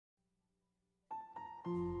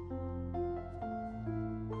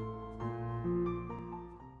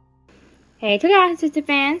Hey guys, sister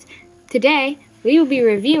fans. Today we will be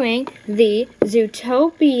reviewing the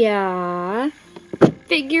Zootopia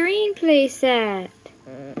figurine playset.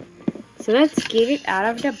 So let's get it out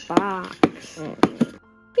of the box.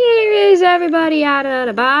 Here is everybody out of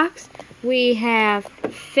the box. We have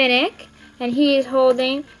Finnick, and he is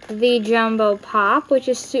holding the Jumbo Pop, which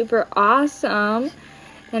is super awesome.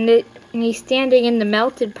 And he's standing in the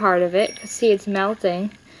melted part of it. See, it's melting.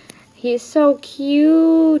 He is so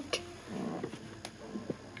cute.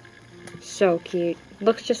 So cute.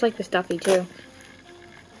 Looks just like the stuffy too.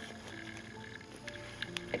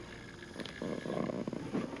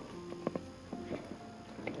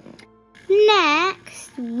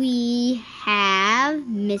 Next, we have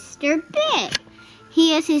Mr. Big.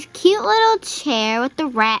 He has his cute little chair with the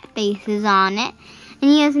rat faces on it, and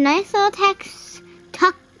he has a nice little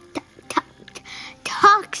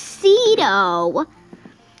tuxedo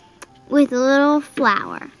with a little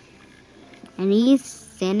flower, and he's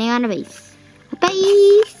standing on a base.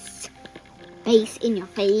 Base in your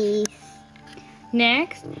face.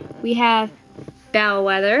 Next, we have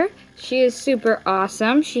Bellwether. She is super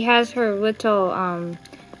awesome. She has her little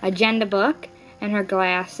agenda book and her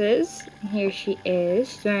glasses. And here she is.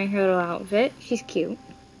 She's wearing her little outfit. She's cute.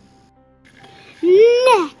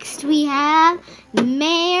 Next, we have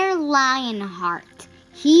Mayor Lionheart.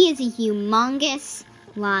 He is a humongous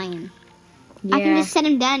lion. Yeah. I can just set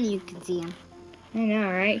him down and you can see him. I know,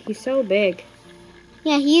 right? He's so big.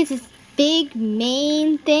 Yeah, he has this big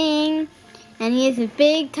mane thing, and he has a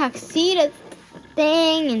big tuxedo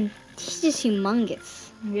thing, and he's just humongous.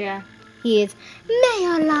 Yeah. He is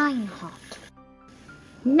Mayor Lionheart.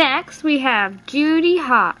 Next, we have Judy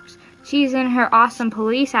Hopps. She's in her awesome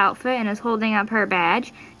police outfit and is holding up her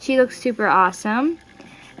badge. She looks super awesome.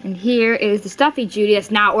 And here is the stuffy Judy that's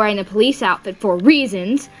not wearing the police outfit for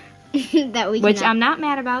reasons. Which I'm not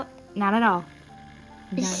mad about. Not at all.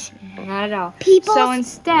 Not at all. So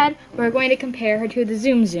instead, we're going to compare her to the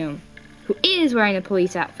Zoom Zoom, who is wearing a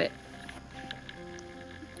police outfit.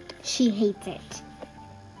 She hates it.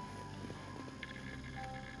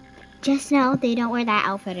 Just know they don't wear that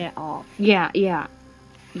outfit at all. Yeah.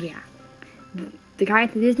 The guy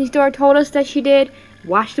at the Disney store told us that she did.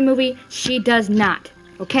 Watch the movie. She does not.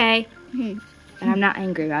 Okay? And I'm not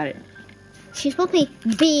angry about it. She's supposed to be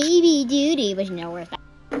Baby Judy, but no, where's that?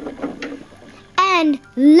 And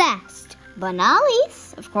last but not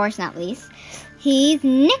least, of course not least, he's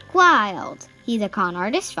Nick Wilde. He's a con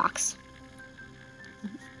artist fox.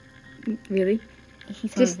 Really?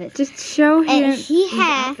 He's just show him and he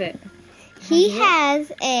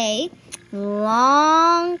has a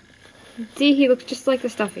long... See, he looks just like the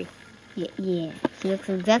stuffy. Yeah, he looks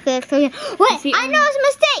exactly like the stuffy. Wait, I know it's a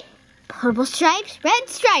mistake! Purple stripes, red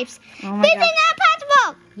stripes. Oh my This is God. not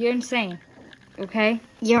possible! You're insane. Okay?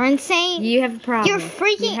 You're insane. You have a problem. You're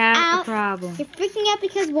freaking out. You have a problem. You're freaking out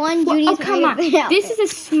because Judy's come on. This is a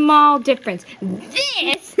small difference.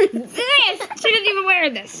 She doesn't even wear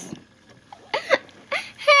this.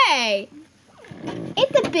 Hey,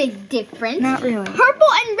 it's a big difference. Not really. Purple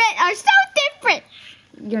and red are so different.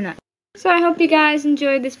 You're not. So I hope you guys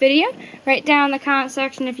enjoyed this video. Write down in the comment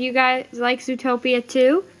section if you guys like Zootopia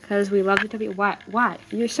too, because we love Zootopia. Why?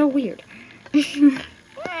 You're so weird.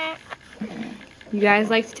 You guys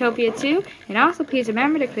like Zootopia too, and also please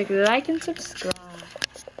remember to click like and subscribe.